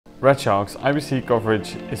RedShark's IBC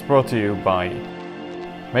coverage is brought to you by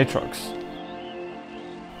Matrox,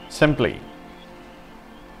 Simply,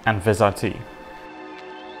 and Vizrt.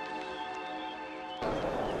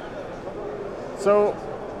 So,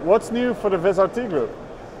 what's new for the Vizrt group?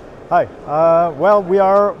 Hi, well, we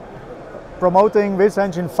are promoting Viz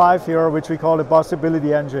Engine 5 here, which we call the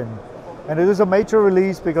Possibility Engine. And it is a major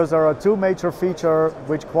release because there are two major features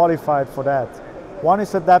which qualified for that. One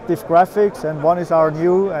is adaptive graphics and one is our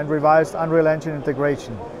new and revised Unreal Engine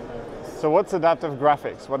integration. So what's adaptive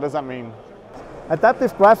graphics? What does that mean?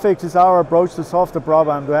 Adaptive graphics is our approach to solve the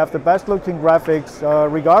problem, to have the best looking graphics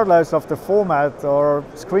regardless of the format or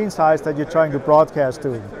screen size that you're trying to broadcast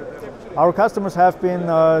to. Our customers have been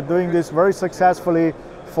doing this very successfully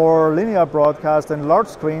for linear broadcast and large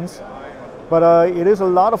screens, but it is a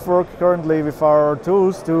lot of work currently with our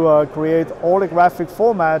tools to create all the graphic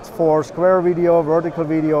formats for square video, vertical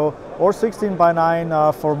video, or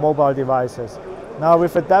 16:9 for mobile devices. Now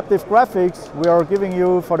with adaptive graphics, we are giving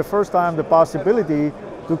you for the first time the possibility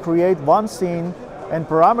to create one scene and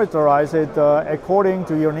parameterize it according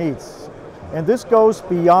to your needs. And this goes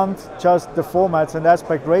beyond just the formats and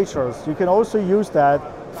aspect ratios. You can also use that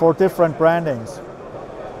for different brandings.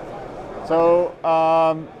 So,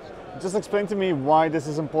 just explain to me why this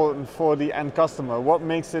is important for the end customer. What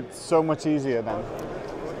makes it so much easier then?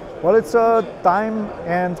 Well, it's a time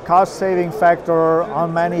and cost saving factor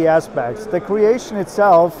on many aspects. The creation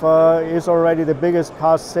itself is already the biggest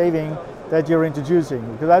cost saving that you're introducing.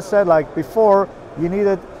 Because I said, like before, you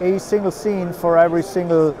needed a single scene for every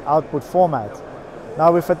single output format.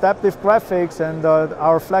 Now with adaptive graphics and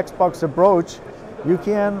our Flexbox approach, you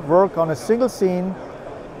can work on a single scene,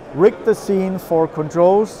 rig the scene for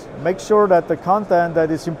controls, make sure that the content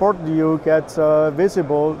that is important to you gets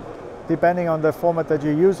visible depending on the format that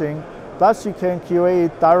you're using, plus you can QA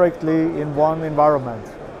it directly in one environment.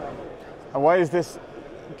 And why is this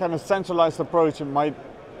kind of centralized approach? It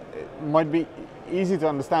might be easy to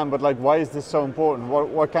understand, but like, why is this so important?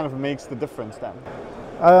 What kind of makes the difference then?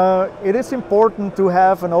 It is important to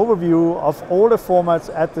have an overview of all the formats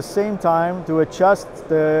at the same time, to adjust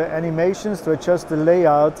the animations, to adjust the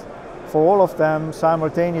layout for all of them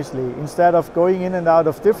simultaneously, instead of going in and out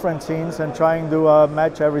of different scenes and trying to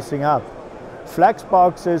match everything up.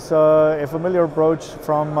 Flexbox is a familiar approach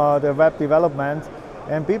from the web development,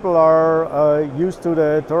 and people are used to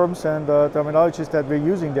the terms and terminologies that we're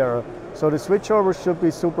using there. So the switchover should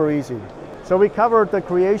be super easy. So we covered the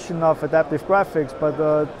creation of adaptive graphics, but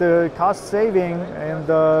the cost saving and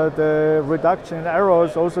the reduction in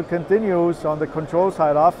errors also continues on the control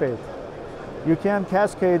side of it. You can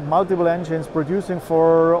cascade multiple engines producing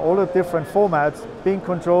for all the different formats, being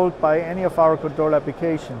controlled by any of our control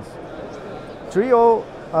applications. Trio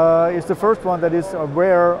is the first one that is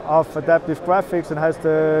aware of adaptive graphics and has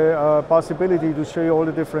the possibility to show you all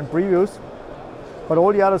the different previews, but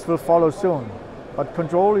all the others will follow soon. But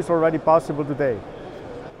control is already possible today.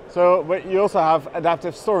 So, but you also have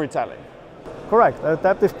adaptive storytelling. Correct.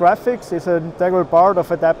 Adaptive graphics is an integral part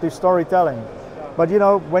of adaptive storytelling. But you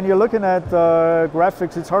know, when you're looking at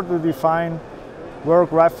graphics, it's hard to define where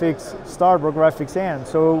graphics start, where graphics end.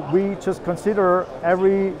 So we just consider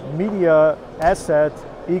every media asset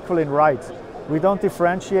equal in rights. We don't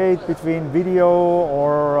differentiate between video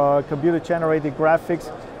or computer-generated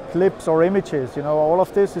graphics, clips or images. You know, all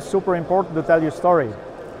of this is super important to tell your story.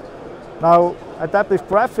 Now, adaptive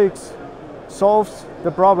graphics solves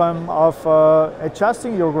the problem of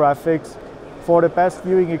adjusting your graphics for the best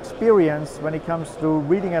viewing experience when it comes to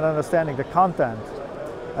reading and understanding the content.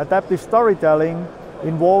 Adaptive storytelling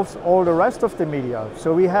involves all the rest of the media.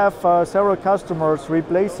 So we have several customers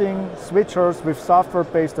replacing switchers with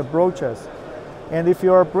software-based approaches. And if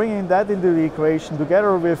you are bringing that into the equation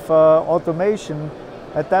together with automation,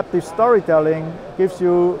 adaptive storytelling gives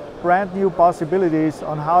you brand new possibilities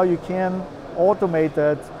on how you can automate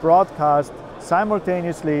that broadcast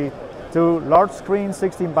simultaneously to large screen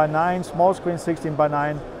 16:9, small screen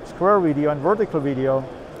 16:9, square video and vertical video,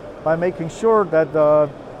 by making sure that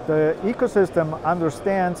the ecosystem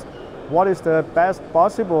understands what is the best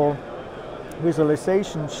possible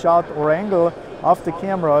visualization shot or angle of the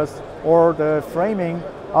cameras or the framing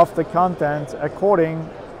of the content according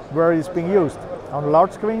where it's being used, on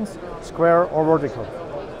large screens, square or vertical.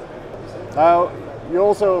 Now, you're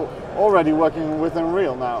also already working with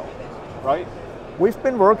Unreal now, right? We've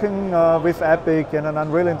been working with Epic and an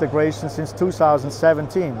Unreal integration since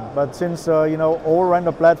 2017, but since you know, all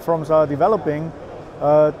render platforms are developing,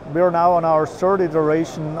 we are now on our third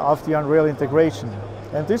iteration of the Unreal integration.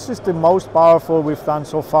 And this is the most powerful we've done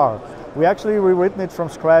so far. We actually rewritten it from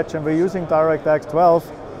scratch and we're using DirectX 12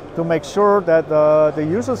 to make sure that the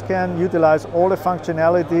users can utilize all the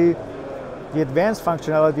functionality, the advanced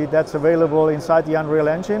functionality that's available inside the Unreal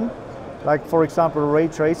Engine, like for example ray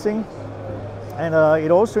tracing. And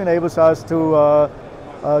it also enables us to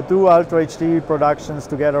do Ultra HD productions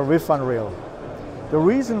together with Unreal. The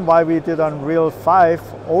reason why we did Unreal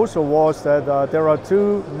 5 also was that there are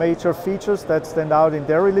two major features that stand out in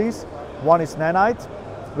their release. One is Nanite,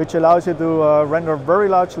 which allows you to render very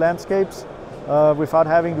large landscapes without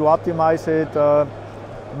having to optimize it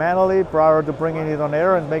manually prior to bringing it on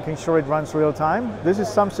air and making sure it runs real time. This is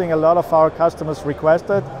something a lot of our customers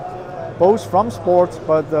requested, both from sports,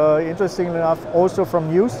 but interestingly enough also from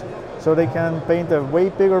news, so they can paint a way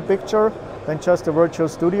bigger picture than just a virtual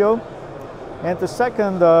studio. And the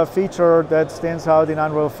second feature that stands out in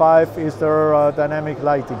Unreal 5 is their dynamic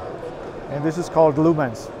lighting, and this is called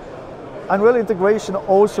lumens. Unreal integration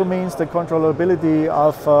also means the controllability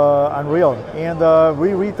of Unreal, and we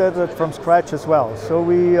redid it from scratch as well. So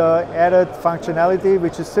we added functionality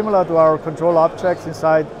which is similar to our control objects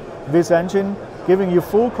inside Viz Engine, giving you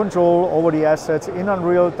full control over the assets in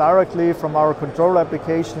Unreal directly from our control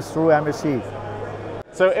applications through MSE.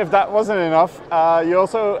 So if that wasn't enough, you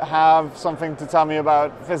also have something to tell me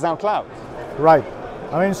about Vizrt Cloud. Right.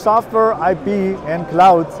 I mean, software, IP, and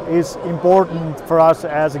cloud is important for us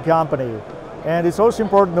as a company. And it's also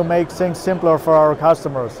important to make things simpler for our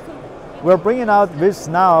customers. We're bringing out Viz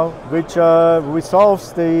now, which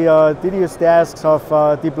resolves the tedious tasks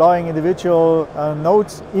of deploying individual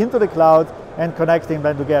nodes into the cloud and connecting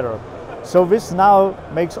them together. So Viz now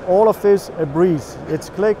makes all of this a breeze. It's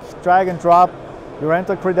click, drag and drop. You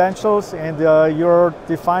enter credentials and you're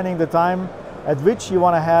defining the time at which you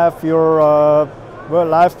want to have your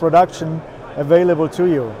live production available to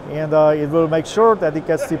you, and it will make sure that it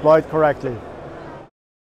gets deployed correctly.